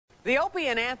The Opie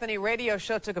and Anthony radio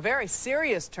show took a very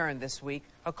serious turn this week.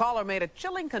 A caller made a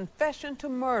chilling confession to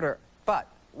murder. But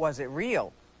was it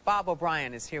real? Bob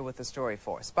O'Brien is here with the story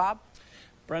for us. Bob?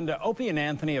 Brenda, Opie and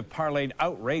Anthony have parlayed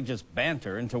outrageous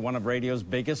banter into one of radio's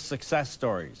biggest success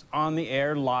stories. On the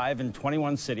air, live in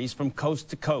 21 cities from coast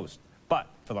to coast. But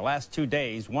for the last 2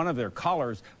 days, one of their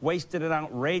callers wasted an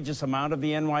outrageous amount of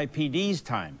the NYPD's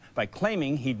time by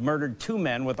claiming he'd murdered 2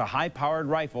 men with a high-powered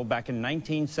rifle back in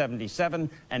 1977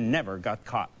 and never got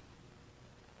caught.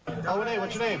 Oh, Renee,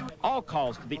 what's your name? All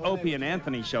calls to the Opie and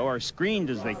Anthony show are screened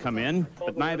as they come in,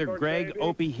 but neither Greg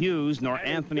Opie Hughes nor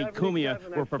Anthony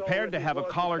Cumia were prepared to have a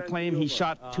caller claim he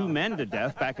shot 2 men to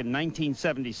death back in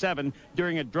 1977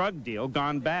 during a drug deal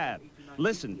gone bad.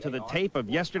 Listen to the tape of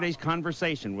yesterday's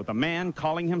conversation with a man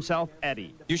calling himself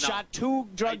Eddie. You shot 2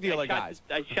 drug dealer guys.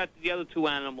 I shot the other 2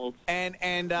 animals.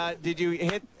 And did you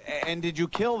hit and did you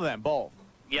kill them both?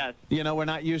 Yes. You know, we're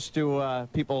not used to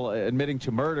people admitting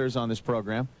to murders on this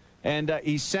program. And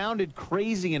he sounded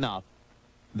crazy enough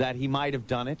that he might have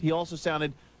done it. He also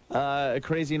sounded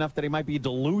crazy enough that he might be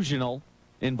delusional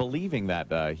in believing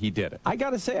that he did it. I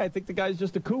gotta say, I think the guy's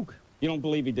just a kook. You don't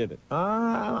believe he did it?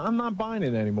 I'm not buying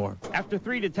it anymore. After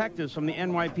 3 detectives from the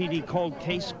NYPD Cold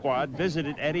Case Squad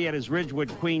visited Eddie at his Ridgewood,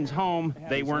 Queens home,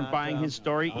 they weren't buying his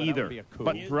story either.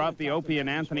 But throughout the Opie and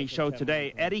Anthony show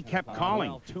today, Eddie kept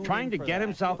calling, trying to get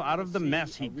himself out of the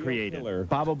mess he'd created.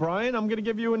 Bob O'Brien, I'm going to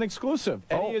give you an exclusive.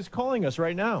 Eddie is calling us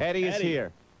right now. Eddie is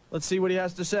here. Let's see what he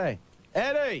has to say.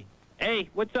 Eddie! Hey,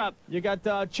 what's up? You got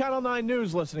Channel 9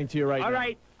 News listening to you right now. All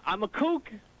right, I'm a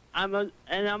kook, and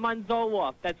I'm on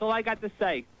Zoloft. That's all I got to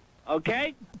say.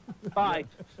 Okay? Bye.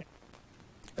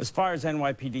 As far as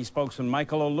NYPD spokesman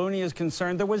Michael O'Looney is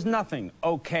concerned, there was nothing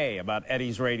okay about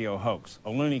Eddie's radio hoax.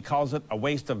 O'Looney calls it a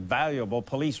waste of valuable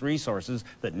police resources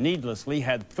that needlessly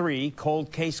had 3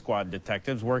 cold case squad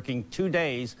detectives working 2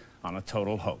 days on a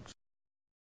total hoax.